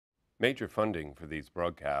Major funding for these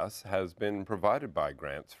broadcasts has been provided by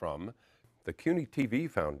grants from the CUNY TV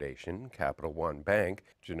Foundation, Capital One Bank,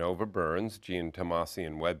 Genova Burns, Jean Tomasi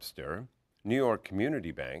and Webster, New York Community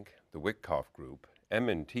Bank, the Witkoff Group,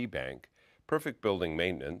 M&T Bank, Perfect Building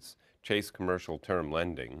Maintenance, Chase Commercial Term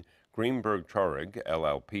Lending, Greenberg Traurig,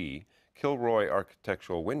 LLP, Kilroy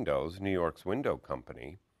Architectural Windows, New York's Window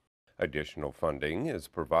Company. Additional funding is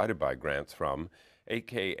provided by grants from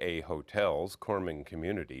AKA Hotels, Corman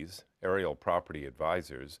Communities, Aerial Property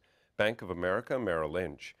Advisors, Bank of America Merrill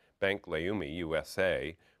Lynch, Bank Leumi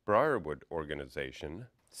USA, Briarwood Organization,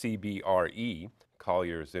 CBRE,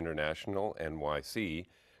 Colliers International NYC,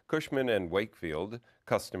 Cushman & Wakefield,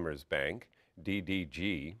 Customers Bank,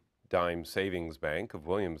 DDG, Dime Savings Bank of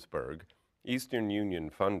Williamsburg, Eastern Union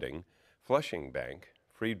Funding, Flushing Bank,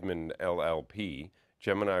 Friedman LLP,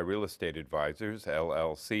 Gemini Real Estate Advisors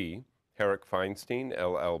LLC, Herrick Feinstein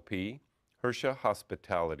LLP, Hersha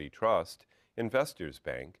Hospitality Trust, Investors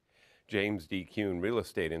Bank, James D. Kuhn Real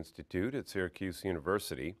Estate Institute at Syracuse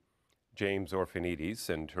University, James Orphanides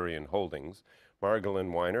Centurion Holdings,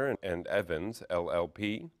 Margolin Weiner and Evans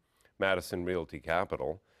LLP, Madison Realty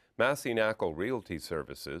Capital, Massey Knackle Realty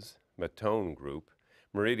Services, Matone Group,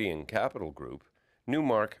 Meridian Capital Group,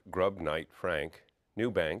 Newmark Grubb Knight Frank,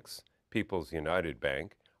 New Banks, People's United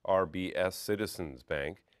Bank, RBS Citizens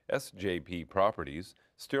Bank, SJP Properties,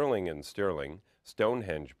 Sterling & Sterling,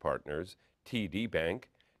 Stonehenge Partners, TD Bank,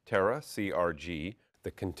 Terra CRG,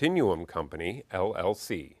 The Continuum Company,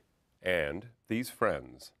 LLC, and these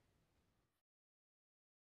friends.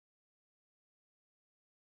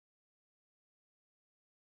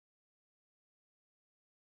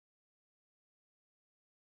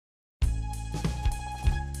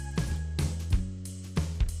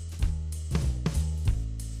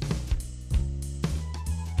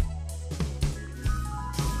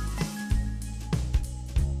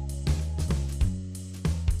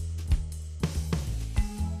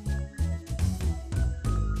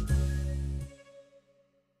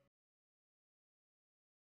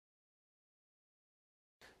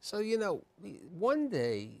 So, one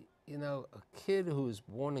day, a kid who was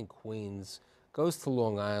born in Queens goes to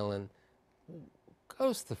Long Island,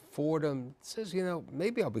 goes to Fordham, says,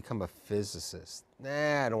 maybe I'll become a physicist.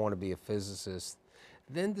 Nah, I don't want to be a physicist.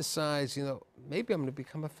 Then decides, maybe I'm going to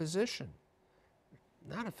become a physician.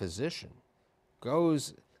 Not a physician.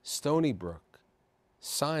 Goes Stony Brook,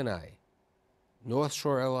 Sinai, North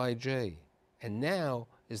Shore-LIJ, and now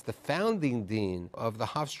is the founding dean of the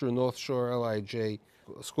Hofstra North Shore-LIJ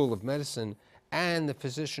School of Medicine and the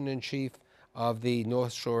physician-in-chief of the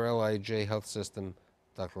North Shore-LIJ Health System,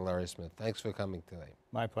 Dr. Larry Smith. Thanks for coming today.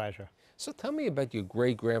 My pleasure. So tell me about your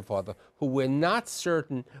great-grandfather, who we're not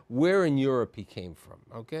certain where in Europe he came from,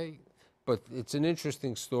 okay? But it's an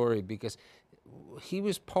interesting story because he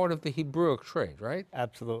was part of the Hebrewic trade, right?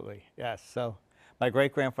 Absolutely, yes. So my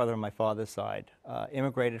great-grandfather on my father's side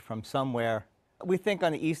immigrated from somewhere, we think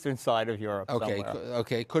on the eastern side of Europe somewhere.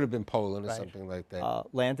 Okay, could have been Poland or Right. something like that.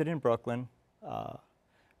 Landed in Brooklyn,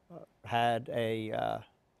 had a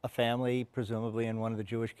family, presumably in one of the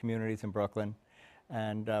Jewish communities in Brooklyn,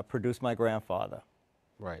 and produced my grandfather,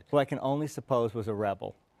 Right. who I can only suppose was a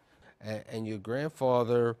rebel. And your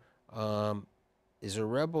grandfather is a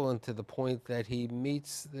rebel, and to the point that he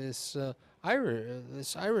meets this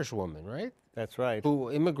Irish woman, right? That's right. Who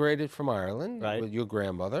immigrated from Ireland Right. with your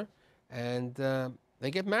grandmother, and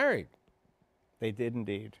they get married. They did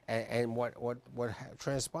indeed. And what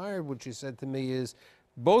transpired, what you said to me, is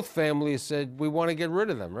both families said, we want to get rid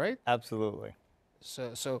of them, right? Absolutely.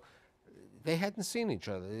 So they hadn't seen each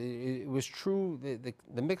other. It was true,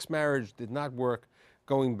 the mixed marriage did not work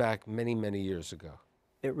going back many, many years ago.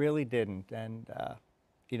 It really didn't. And,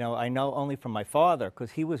 I know only from my father,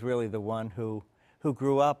 because he was really the one who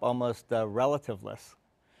grew up almost relativeless.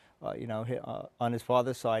 On his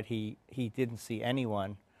father's side, he didn't see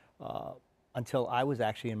anyone until I was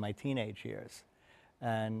actually in my teenage years.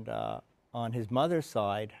 And on his mother's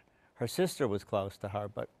side, her sister was close to her,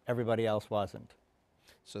 but everybody else wasn't.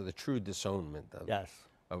 So the true disownment Yes.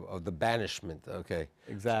 of the banishment, okay.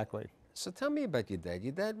 Exactly. So tell me about your dad.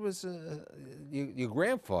 Your dad was, your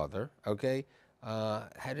grandfather, okay,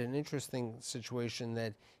 had an interesting situation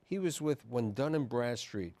that he was with when Dun &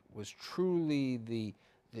 Bradstreet was truly the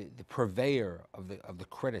purveyor of the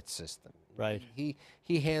credit system. Right. He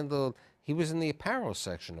was in the apparel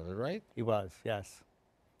section of it, right? He was, yes.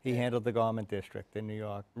 He handled the garment district in New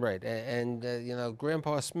York. Right, and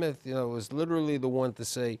Grandpa Smith, was literally the one to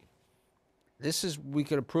say, we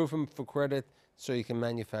could approve him for credit so you can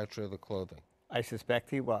manufacture the clothing. I suspect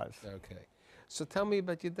he was. Okay. So tell me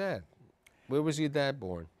about your dad. Where was your dad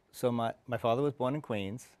born? So my father was born in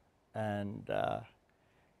Queens, and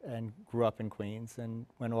grew up in Queens and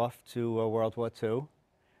went off to World War II,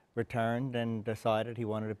 returned and decided he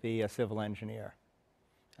wanted to be a civil engineer.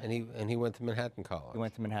 And he went to Manhattan College. He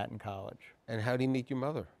went to Manhattan College. And how did he meet your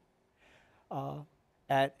mother?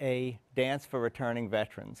 At a dance for returning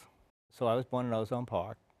veterans. So I was born in Ozone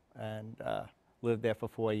Park and lived there for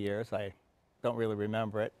 4 years. I don't really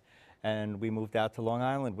remember it. And we moved out to Long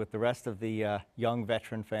Island with the rest of the young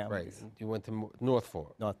veteran families. Right. You went to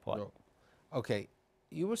Northport. Northport. No. Okay.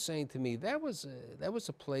 You were saying to me that was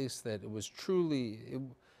a place that it was truly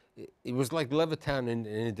it was like Levittown in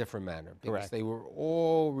a different manner because Correct. they were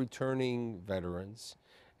all returning veterans,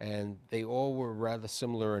 and they all were rather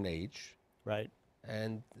similar in age. Right.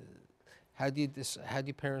 And how do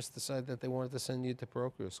your parents decide that they wanted to send you to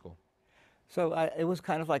parochial school? So it was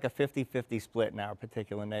kind of like a 50-50 split in our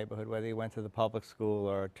particular neighborhood, whether you went to the public school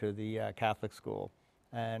or to the Catholic school.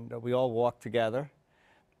 And we all walked together.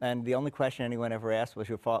 And the only question anyone ever asked was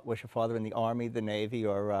your father in the Army, the Navy,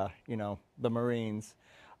 or you know, the Marines?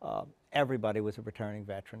 Everybody was a returning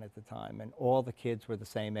veteran at the time, and all the kids were the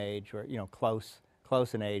same age, or you know, close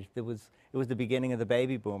in age. It was the beginning of the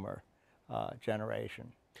baby boomer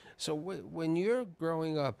generation. So when you're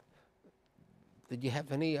growing up, did you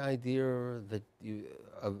have any idea that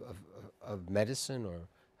of medicine or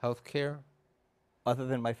healthcare? Other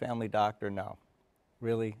than my family doctor, no.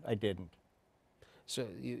 Really, I didn't. So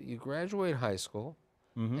you graduate high school,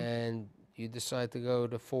 and you decide to go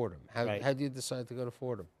to Fordham. How Right. do you decide to go to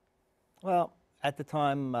Fordham? Well, at the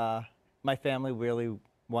time, my family really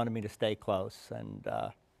wanted me to stay close, and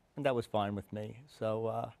that was fine with me.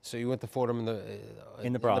 So So you went to Fordham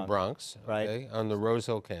in the Bronx, Bronx, right. okay, on the Rose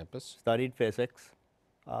Hill campus. Studied physics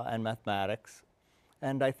and mathematics,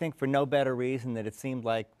 and I think for no better reason that it seemed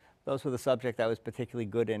like those were the subjects I was particularly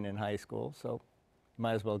good in high school, so you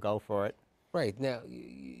might as well go for it. Right. Now,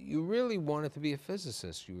 you really wanted to be a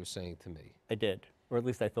physicist, you were saying to me. I did, or at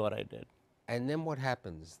least I thought I did. And then what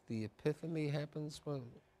happens? The epiphany happens? Well,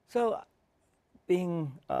 So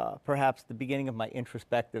being perhaps the beginning of my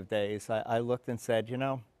introspective days, I looked and said, you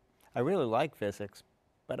know, I really like physics,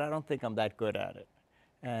 but I don't think I'm that good at it.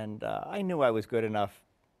 And I knew I was good enough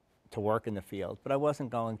to work in the field, but I wasn't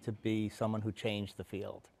going to be someone who changed the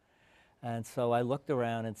field. And so I looked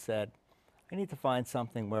around and said, I need to find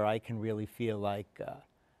something where I can really feel like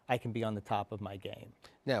I can be on the top of my game.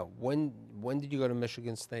 now, when did you go to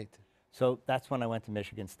Michigan State? So that's when I went to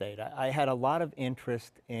Michigan State. I had a lot of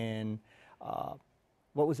interest in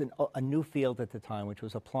what was a new field at the time, which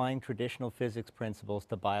was applying traditional physics principles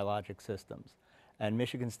to biologic systems. And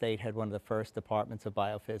Michigan State had one of the first departments of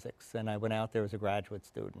biophysics, and I went out there as a graduate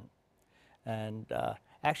student. And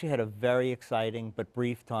actually had a very exciting but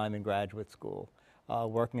brief time in graduate school,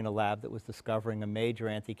 working in a lab that was discovering a major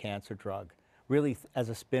anti-cancer drug, really as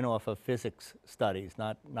a spin-off of physics studies,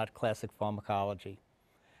 not classic pharmacology.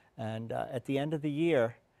 And at the end of the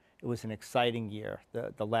year, it was an exciting year.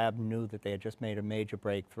 The lab knew that they had just made a major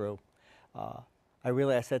breakthrough.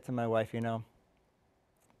 I said to my wife, you know,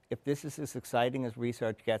 if this is as exciting as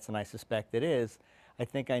research gets, and I suspect it is, I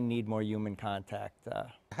think I need more human contact.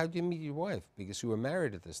 How did you meet your wife? Because you were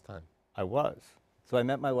married at this time. I was. So I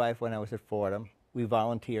met my wife when I was at Fordham. We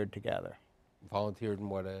volunteered together. Volunteered in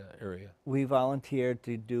what area? We volunteered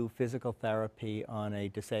to do physical therapy on a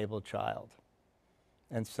disabled child.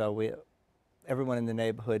 And so everyone in the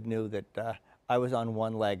neighborhood knew that I was on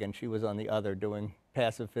one leg and she was on the other doing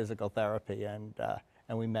passive physical therapy, and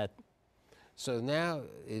we met. So now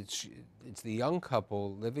it's the young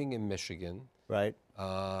couple living in Michigan, Right.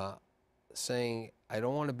 saying, I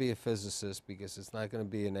don't want to be a physicist because it's not going to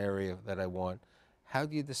be an area that I want. How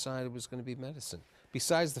do you decide it was going to be medicine?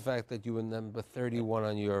 Besides the fact that you were number 31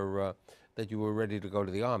 on your, that you were ready to go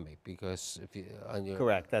to the Army, because if you, on your...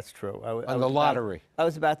 Correct, that's true. On the lottery. I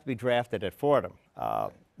was about to be drafted at Fordham.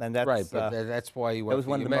 And that's, Right, but that's why you went that was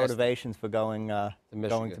for one of your the master's. motivations for going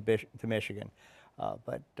to Michigan.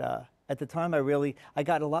 But at the time, I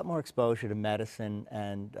got a lot more exposure to medicine,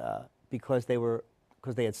 and because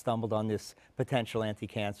they had stumbled on this potential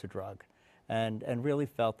anti-cancer drug, and really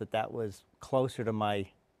felt that was closer to my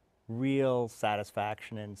real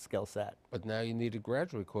satisfaction and skill set. But now you needed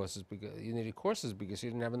graduate courses because you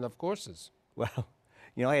didn't have enough courses. Well,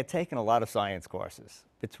 you know, I had taken a lot of science courses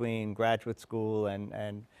between graduate school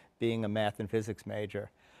and being a math and physics major.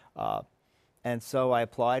 And so I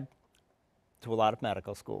applied to a lot of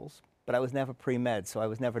medical schools, but I was never pre-med, so I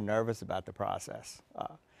was never nervous about the process.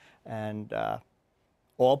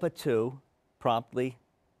 All but two promptly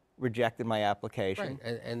rejected my application.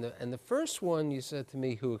 Right, and the first one you said to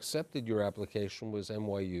me who accepted your application was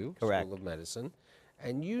NYU, Correct. School of Medicine,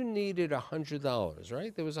 and you needed $100,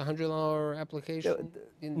 right? There was a $100 application.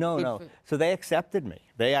 No, Good no. for- So they accepted me.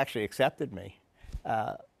 They actually accepted me.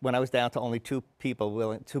 When I was down to only two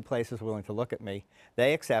places willing to look at me,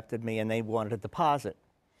 they accepted me and they wanted a deposit.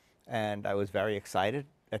 And I was very excited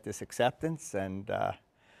at this acceptance. And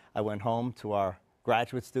I went home to our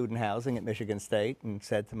graduate student housing at Michigan State and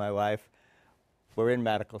said to my wife, we're in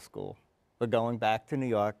medical school. We're going back to New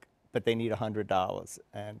York, but they need $100.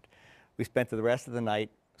 And we spent the rest of the night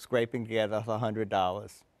scraping together the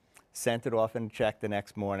 $100, sent it off in a check the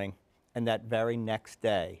next morning, and that very next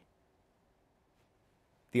day,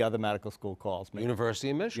 the other medical school calls me. University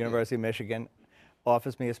of Michigan. University of Michigan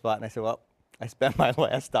offers me a spot, and I said, well, I spent my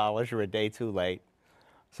last dollars. You're a day too late.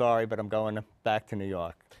 Sorry, but I'm going back to New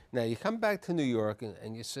York. Now, you come back to New York,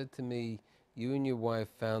 and you said to me, you and your wife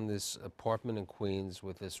found this apartment in Queens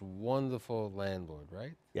with this wonderful landlord,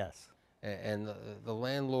 right? Yes. And the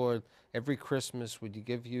landlord, every Christmas, would you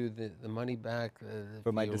give you the money back?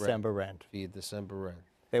 For my your December rent. For your December rent.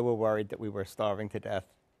 They were worried that we were starving to death,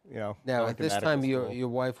 you know. Now, going at to this medical time, school. your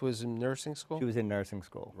wife was in nursing school? She was in nursing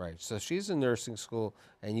school. Right. So she's in nursing school,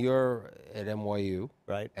 and you're at NYU.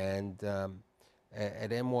 Right. And at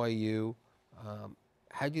NYU,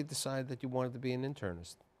 how did you decide that you wanted to be an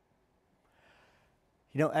internist?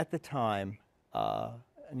 You know, at the time,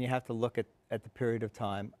 and you have to look at the period of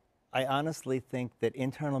time, I honestly think that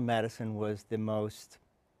internal medicine was the most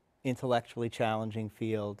intellectually challenging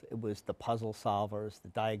field. It was the puzzle solvers, the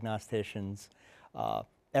diagnosticians.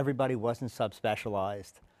 Everybody wasn't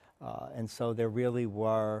subspecialized. And so there really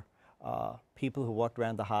were people who walked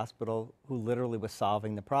around the hospital who literally were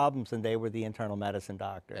solving the problems, and they were the internal medicine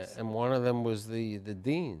doctors. And one of them was the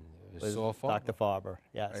dean, Was Saul Farber. Dr. Farber,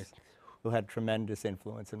 yes, Right. who had tremendous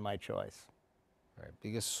influence in my choice. Right,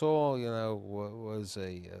 because Saul, you know, was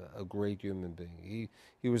a great human being.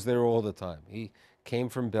 He was there all the time. He came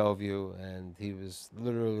from Bellevue, and he was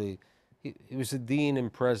literally, he was a dean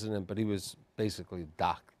and president, but he was basically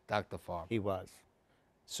Dr. Farber. He was.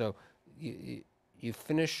 So you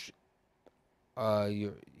finish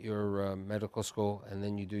your medical school, and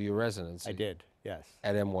then you do your residency. I did, yes.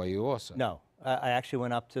 At NYU also. No, I actually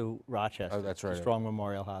went up to Rochester. Oh, that's right. To Strong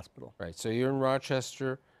Memorial Hospital. Right. So you're in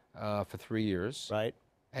Rochester for 3 years. Right.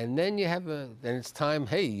 And then you have then it's time,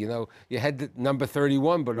 hey, you know, you had the number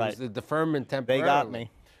 31, but it was Right. the deferment They temporarily. got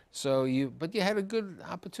me. So but you had a good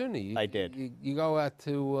opportunity. I did. You go out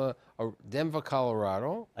to Denver,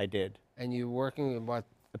 Colorado, I did. and you're working in what?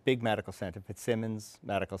 A big medical center, Fitzsimmons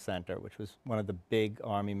Medical Center, which was one of the big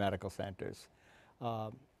Army medical centers.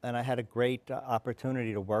 And I had a great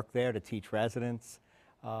opportunity to work there, to teach residents,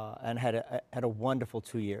 and had a wonderful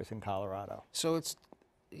 2 years in Colorado. So it's,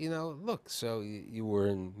 you know, look, so you were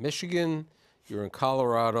in Michigan, you were in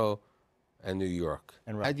Colorado, and New York.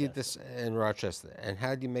 And How'd you Rochester. and Rochester. And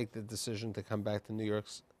how did you make the decision to come back to New York?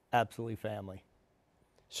 Absolutely family.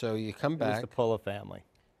 So you come It was back, the pull of family.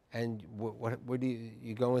 and what do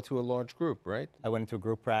you go into a large group, right? I went into a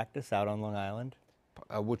group practice out on Long Island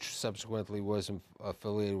Which subsequently was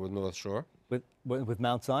affiliated with North Shore, with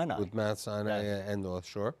Mount Sinai. with Mount Sinai Yes. and North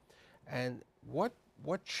Shore. And what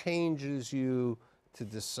changes you to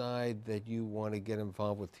decide that you want to get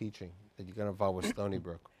involved with teaching, that you got involved with Stony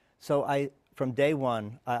Brook? So from day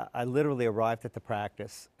one, I literally arrived at the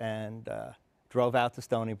practice and drove out to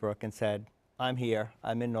Stony Brook and said, I'm here,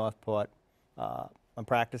 I'm in Northport, I'm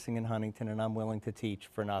practicing in Huntington, and I'm willing to teach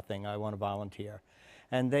for nothing. I want to volunteer.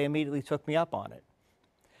 And they immediately took me up on it.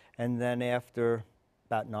 And then after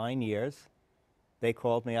about 9 years, they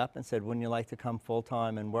called me up and said, wouldn't you like to come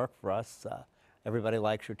full-time and work for us? Everybody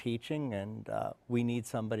likes your teaching, and we need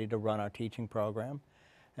somebody to run our teaching program.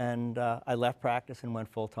 And I left practice and went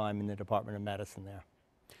full-time in the Department of Medicine there.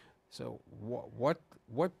 So what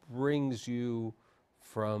brings you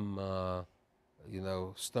from you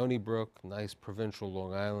know, Stony Brook, nice provincial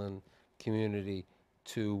Long Island community,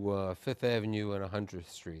 to Fifth Avenue and 100th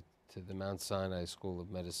Street, to the Mount Sinai School of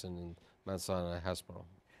Medicine and Mount Sinai Hospital?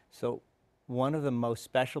 So one of the most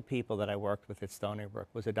special people that I worked with at Stony Brook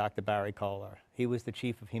was a Dr. Barry Kohler. He was the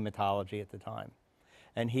chief of hematology at the time.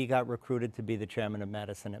 And he got recruited to be the chairman of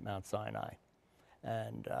medicine at Mount Sinai.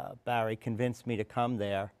 And Barry convinced me to come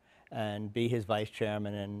there and be his vice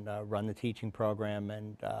chairman and run the teaching program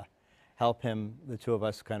and help him, the two of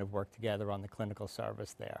us, kind of work together on the clinical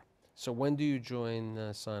service there. So when do you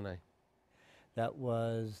join Sinai? That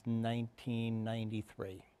was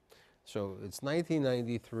 1993. So it's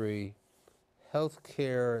 1993,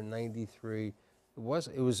 healthcare in 93. It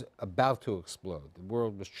was about to explode. The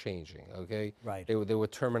world was changing, okay? Right. There were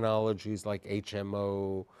terminologies like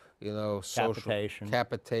HMO, you know, social Capitation.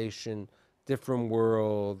 capitation, different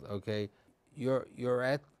world, okay? you're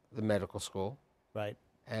at the medical school, Right.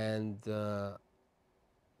 and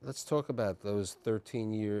let's talk about those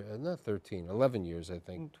 13 years, not 13, 11 years, I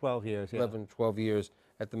think. 12 years, yeah. 11, 12 years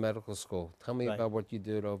at the medical school. Tell me Right. about what you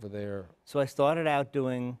did over there. So I started out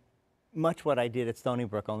doing much what I did at Stony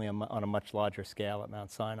Brook, only on a much larger scale at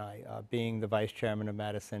Mount Sinai, being the vice chairman of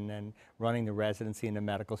medicine and running the residency and the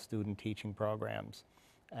medical student teaching programs,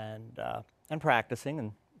 and practicing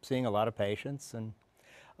and seeing a lot of patients and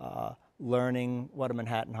learning what a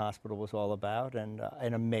Manhattan hospital was all about, and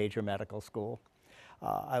in a major medical school.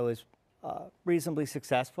 I was reasonably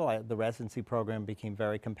successful. The residency program became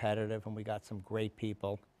very competitive, and we got some great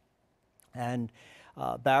people. And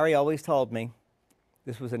Barry always told me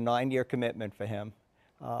this was a 9-year commitment for him.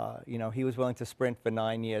 You know, he was willing to sprint for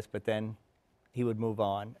 9 years, but then he would move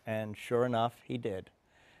on. And sure enough, he did.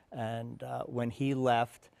 And when he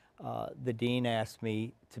left, the dean asked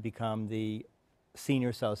me to become the senior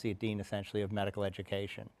associate dean, essentially, of medical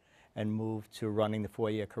education, and moved to running the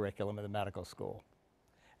 4-year curriculum of the medical school.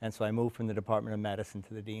 And so I moved from the Department of Medicine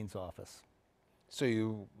to the dean's office. So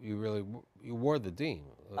you were the dean.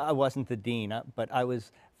 I wasn't the dean, but I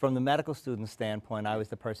was, from the medical student standpoint, I was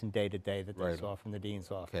the person day to day that they Right. saw from the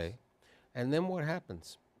dean's office. Okay. And then what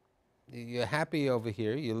happens? You're happy over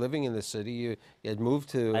here. You're living in the city. You had moved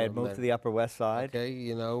to. I had moved to the Upper West Side. Okay,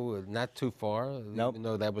 you know, not too far. Nope. Even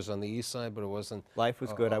though that was on the east side, but it wasn't. Life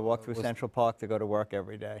was good. I walked through was- Central Park to go to work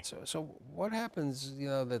every day. So what happens, you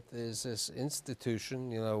know, that there's this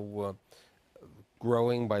institution, you know,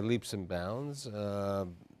 growing by leaps and bounds.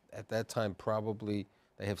 At that time, probably,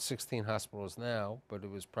 they have 16 hospitals now, but it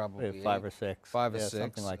was probably We had 5 or 6. 5 or Yeah, 6.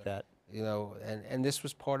 something like that. You know, and this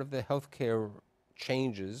was part of the healthcare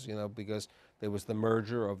changes, you know, because there was the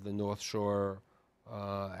merger of the North Shore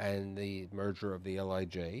and the merger of the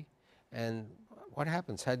LIJ. And what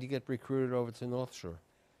happens? How do you get recruited over to North Shore?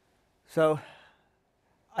 So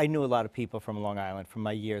I knew a lot of people from Long Island from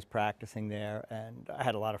my years practicing there, and I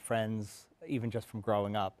had a lot of friends, even just from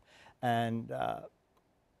growing up. And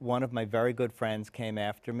one of my very good friends came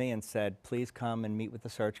after me and said, please come and meet with the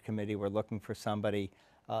search committee. We're looking for somebody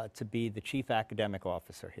to be the chief academic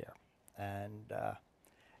officer here. And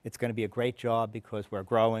it's going to be a great job because we're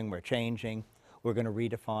growing, we're changing. We're going to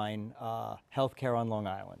redefine healthcare on Long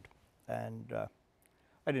Island. And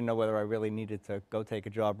I didn't know whether I really needed to go take a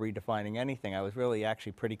job redefining anything. I was really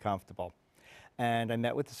actually pretty comfortable. And I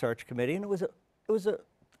met with the search committee, and it was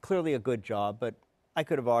clearly a good job, but I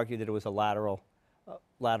could have argued that it was a lateral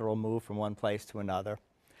move from one place to another.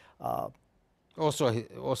 Also,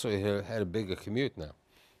 he had a bigger commute now.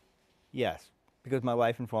 Yes, because my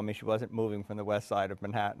wife informed me she wasn't moving from the west side of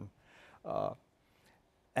Manhattan.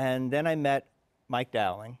 And then I met Mike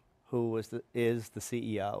Dowling, who is the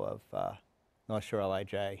CEO of North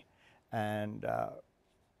Shore-LIJ, and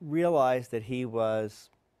realized that he was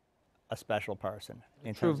a special person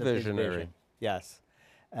in True terms of his visionary. vision. Yes,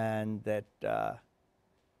 and that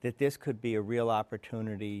this could be a real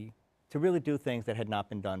opportunity to really do things that had not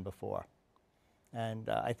been done before. And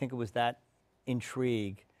I think it was that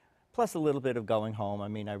intrigue, plus a little bit of going home. I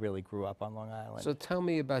mean, I really grew up on Long Island. So tell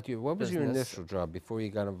me about you. What was your Business. initial job before you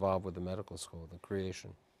got involved with the medical school, the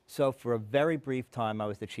creation? So for a very brief time, I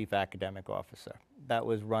was the chief academic officer. That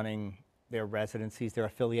was running their residencies, their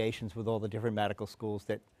affiliations with all the different medical schools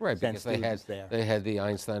that Right, sent because students there. they had the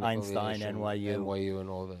Einstein Einstein, affiliation, NYU. and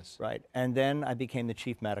all this. Right, and then I became the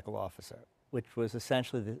chief medical officer, which was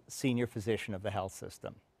essentially the senior physician of the health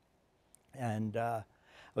system. And I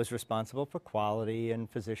was responsible for quality and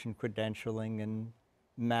physician credentialing and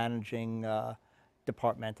managing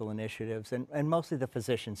departmental initiatives and mostly the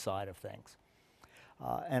physician side of things.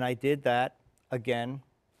 And I did that, again,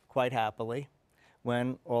 quite happily,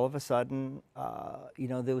 when all of a sudden, you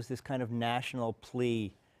know, there was this kind of national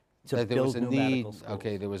plea to That there was build a new need. medical schools.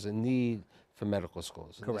 Okay, there was a need for medical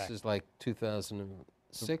schools. And Correct. This is like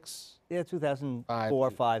 2006. Yeah,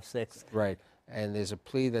 2004, 5, 6. Right, and there's a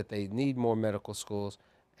plea that they need more medical schools.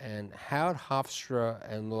 And how did Hofstra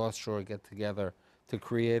and North Shore get together to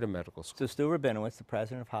create a medical school? So Stu Rabinowitz, the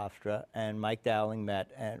president of Hofstra, and Mike Dowling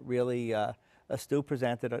met, and really Stu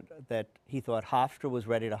presented that he thought Hofstra was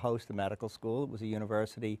ready to host a medical school. It was a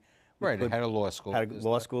university. with Right, it good- had a law school. had a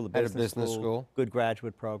law school, a had a business school, good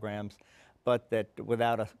graduate programs, but that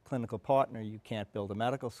without a clinical partner, you can't build a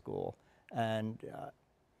medical school. And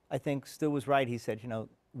I think Stu was right. He said, you know,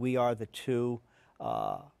 we are the two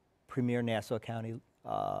premier Nassau County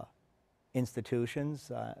institutions.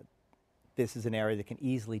 This is an area that can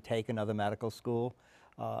easily take another medical school.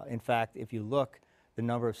 In fact, if you look, the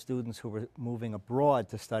number of students who were moving abroad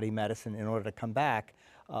to study medicine in order to come back,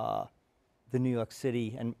 the New York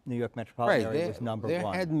City and New York metropolitan area was number there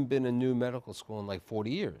one. hadn't been a new medical school in like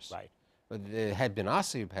 40 years. Right. But there had been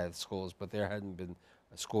osteopath schools, but there hadn't been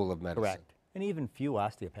a school of medicine. Correct. And even few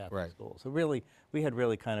osteopathic Right. schools. So really, we had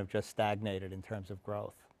really kind of just stagnated in terms of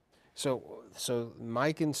growth. So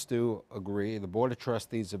Mike and Stu agree, the Board of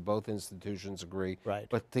Trustees of both institutions agree. Right.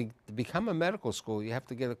 But to become a medical school, you have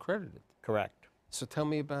to get accredited. Correct. So tell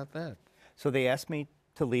me about that. So they asked me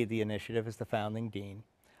to lead the initiative as the founding dean.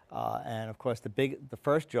 And of course, the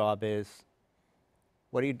first job is,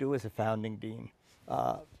 what do you do as a founding dean?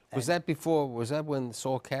 Was that when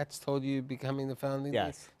Saul Katz told you becoming the founding dean?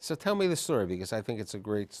 Yes. So tell me the story, because I think it's a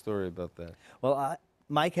great story about that. Well,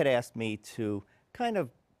 Mike had asked me to kind of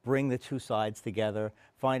bring the two sides together,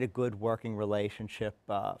 find a good working relationship,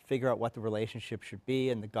 figure out what the relationship should be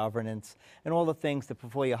and the governance and all the things that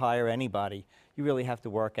before you hire anybody, you really have to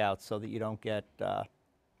work out so that you don't get,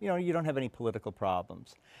 you don't have any political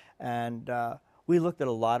problems. And we looked at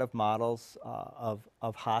a lot of models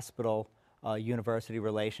of hospital, university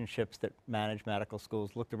relationships that manage medical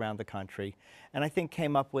schools, looked around the country, and I think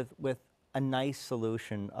came up with a nice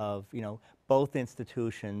solution of, both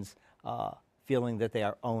institutions feeling that they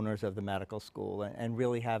are owners of the medical school and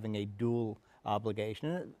really having a dual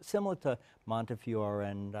obligation, similar to Montefiore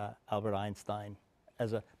and Albert Einstein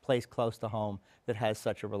as a place close to home that has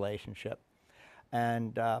such a relationship.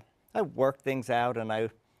 And I worked things out, and I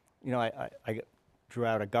drew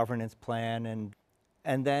out a governance plan,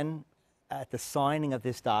 and then at the signing of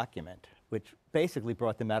this document, which basically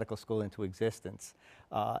brought the medical school into existence,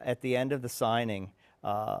 at the end of the signing,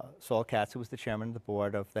 Saul Katz, who was the chairman of the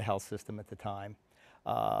board of the health system at the time,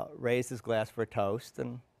 raised his glass for a toast,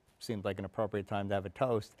 and seemed like an appropriate time to have a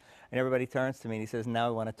toast. And everybody turns to me and he says, "Now I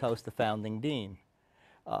want to toast the founding dean."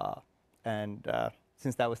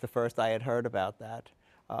 Since that was the first I had heard about that,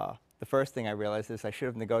 the first thing I realized is I should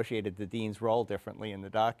have negotiated the dean's role differently in the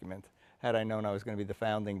document had I known I was going to be the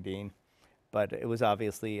founding dean. But it was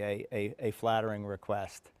obviously a flattering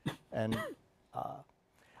request. And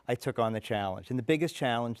I took on the challenge. And the biggest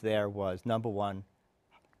challenge there was, number one,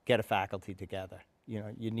 get a faculty together.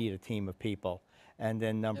 You need a team of people. And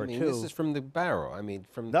then number two. This is from the barrow.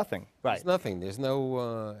 From nothing. Right. There's nothing. There's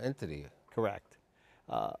no entity. Correct.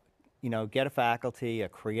 Get a faculty, a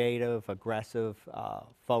creative, aggressive,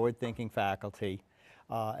 forward-thinking faculty,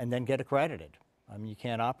 and then get accredited. You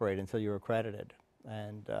can't operate until you're accredited.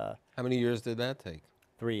 And how many years did that take?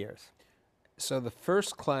 3 years. So the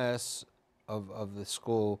first class of the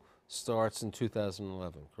school starts in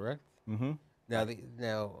 2011, correct? Mm-hmm.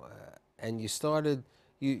 And you started.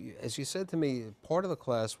 As you said to me, part of the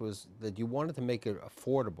class was that you wanted to make it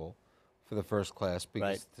affordable for the first class,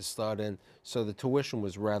 because to start in, so the tuition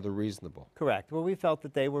was rather reasonable. Correct. Well, we felt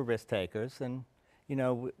that they were risk takers, and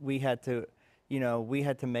we had to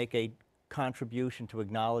make a contribution to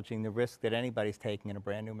acknowledging the risk that anybody's taking in a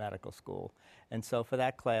brand new medical school. And so for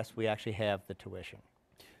that class, we actually have the tuition.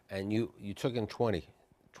 And you took in 40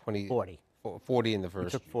 in the first. We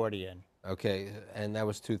took 40 in. Okay, and that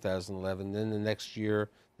was 2011. Then the next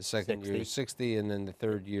year, the second 60. year, 60, and then the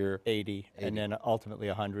third year, 80, and then ultimately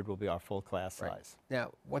 100 will be our full class size.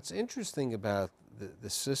 Now, what's interesting about the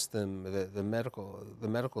system, the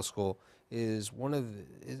medical school, is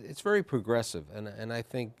it's very progressive, and I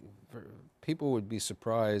think people would be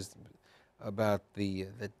surprised about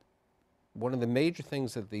that one of the major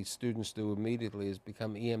things that the students do immediately is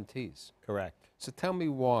become EMTs. Correct. So tell me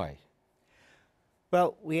why.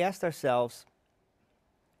 Well, we asked ourselves,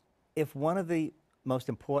 if one of the most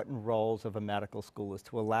important roles of a medical school is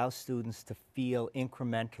to allow students to feel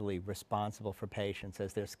incrementally responsible for patients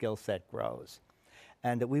as their skill set grows,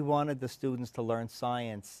 and that we wanted the students to learn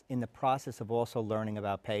science in the process of also learning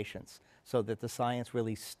about patients, so that the science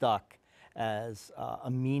really stuck as a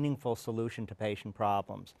meaningful solution to patient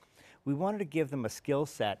problems. We wanted to give them a skill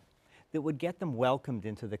set that would get them welcomed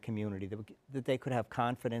into the community, that they could have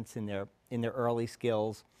confidence in their early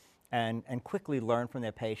skills and quickly learn from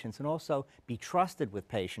their patients, and also be trusted with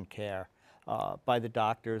patient care by the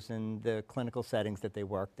doctors in the clinical settings that they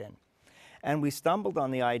worked in. And we stumbled on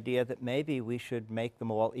the idea that maybe we should make them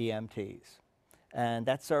all EMTs. And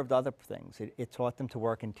that served other things. It taught them to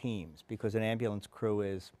work in teams, because an ambulance crew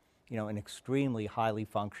is an extremely highly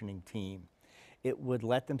functioning team. It would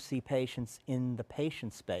let them see patients in the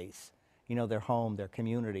patient space, their home, their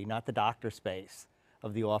community, not the doctor space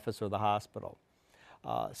of the office or the hospital.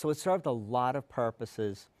 So it served a lot of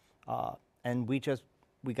purposes, and we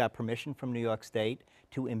got permission from New York State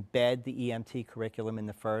to embed the EMT curriculum in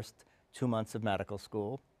the first 2 months of medical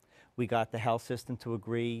school. We got the health system to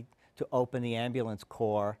agree to open the ambulance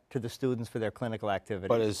corps to the students for their clinical activities.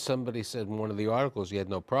 But as somebody said in one of the articles, you had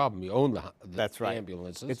no problem. You own the That's right.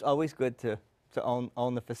 ambulances. It's always good to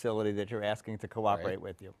own the facility that you're asking to cooperate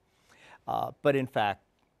with you. But in fact,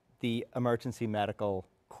 the emergency medical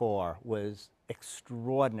corps was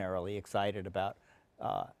extraordinarily excited about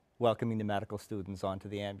welcoming the medical students onto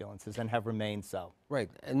the ambulances and have remained so.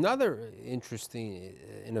 Right. Another interesting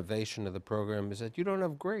innovation of the program is that you don't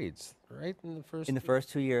have grades, right? In the first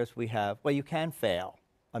 2 years we have, well, you can fail.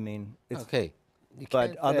 I mean, it's, okay.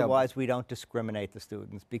 but otherwise we don't discriminate the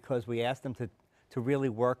students because we ask them to really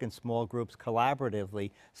work in small groups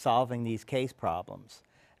collaboratively, solving these case problems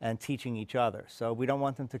and teaching each other. So we don't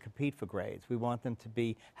want them to compete for grades. We want them to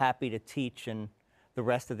be happy to teach and the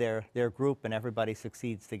rest of their group and everybody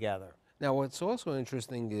succeeds together. Now, what's also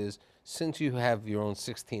interesting is since you have your own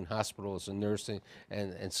 16 hospitals and nursing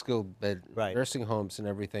and skilled bed nursing homes and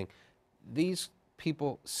everything, these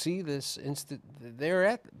people see this because they're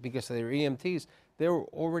EMTs, they're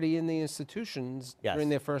already in the institutions during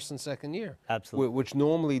their first and second year. Absolutely. Which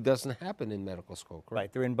normally doesn't happen in medical school, correct?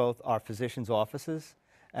 Right, they're in both our physicians' offices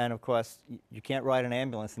and of course you can't ride an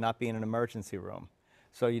ambulance and not be in an emergency room.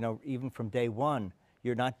 So, you know, even from day one,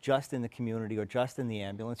 you're not just in the community or just in the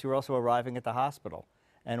ambulance, you're also arriving at the hospital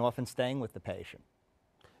and often staying with the patient.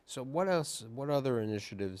 So what other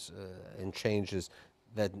initiatives and changes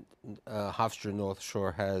that Hofstra North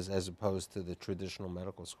Shore has as opposed to the traditional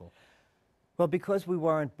medical school? Well, because we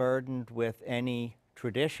weren't burdened with any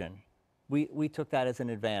tradition, we took that as an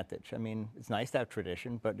advantage. I mean, it's nice to have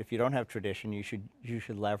tradition, but if you don't have tradition, you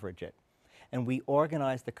should leverage it. And we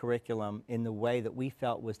organized the curriculum in the way that we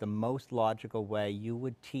felt was the most logical way you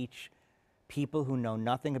would teach people who know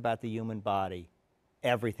nothing about the human body,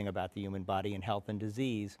 everything about the human body and health and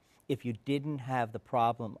disease, if you didn't have the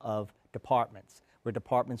problem of departments, where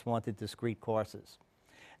departments wanted discrete courses.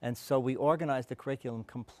 And so we organized the curriculum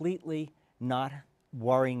completely not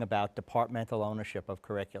worrying about departmental ownership of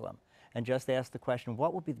curriculum, and just asked the question,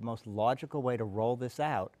 what would be the most logical way to roll this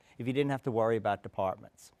out if you didn't have to worry about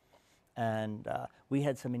departments? And we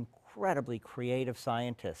had some incredibly creative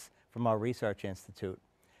scientists from our research institute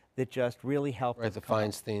that just really helped at the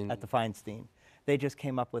Feinstein. At the Feinstein. They just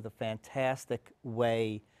came up with a fantastic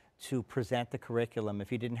way to present the curriculum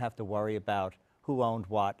if you didn't have to worry about who owned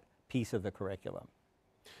what piece of the curriculum.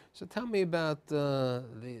 So tell me about the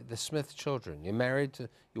Smith children. You're married to,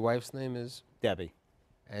 your wife's name is? Debbie.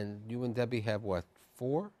 And you and Debbie have what,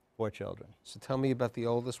 4? 4 children. So tell me about the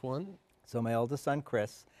oldest one. So my oldest son,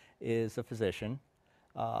 Chris, is a physician.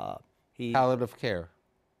 Palliative care.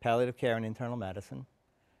 Palliative care and internal medicine.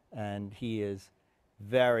 And he is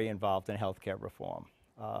very involved in healthcare reform.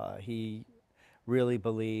 He really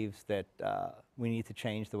believes that we need to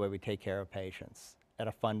change the way we take care of patients at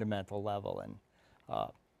a fundamental level.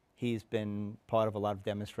 And he's been part of a lot of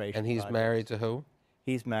demonstrations. And he's married to who?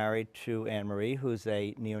 He's married to Anne-Marie, who's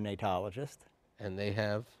a neonatologist. And they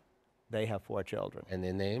have? They have 4 children. And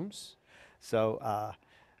their names? So,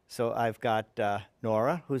 so I've got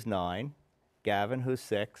Nora, who's 9, Gavin, who's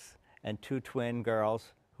 6, and 2 twin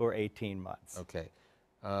girls who are 18 months. Okay.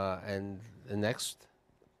 And the next?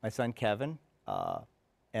 My son, Kevin,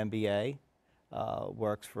 MBA,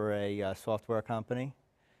 works for a software company,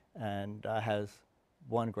 and has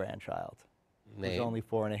 1 grandchild. Name? Who's only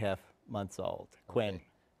 4.5 months old. Quinn. Okay.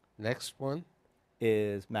 Next one?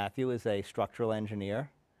 Is Matthew is a structural engineer,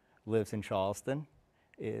 lives in Charleston,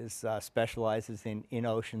 specializes in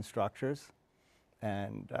ocean structures,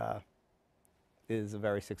 and is a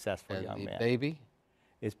very successful young man. And the baby?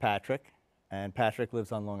 Is Patrick, and Patrick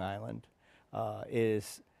lives on Long Island.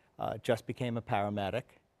 Just became a paramedic.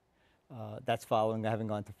 That's following having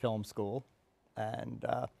gone to film school, and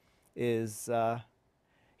he's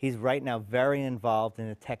right now very involved in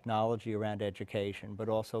the technology around education, but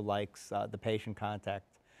also likes the patient contact,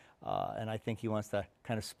 and I think he wants to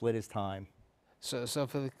kind of split his time. So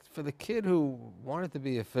for the kid who wanted to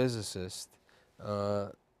be a physicist,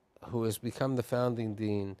 who has become the founding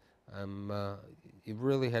dean, you've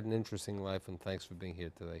really had an interesting life, and thanks for being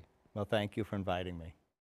here today. Well, thank you for inviting me.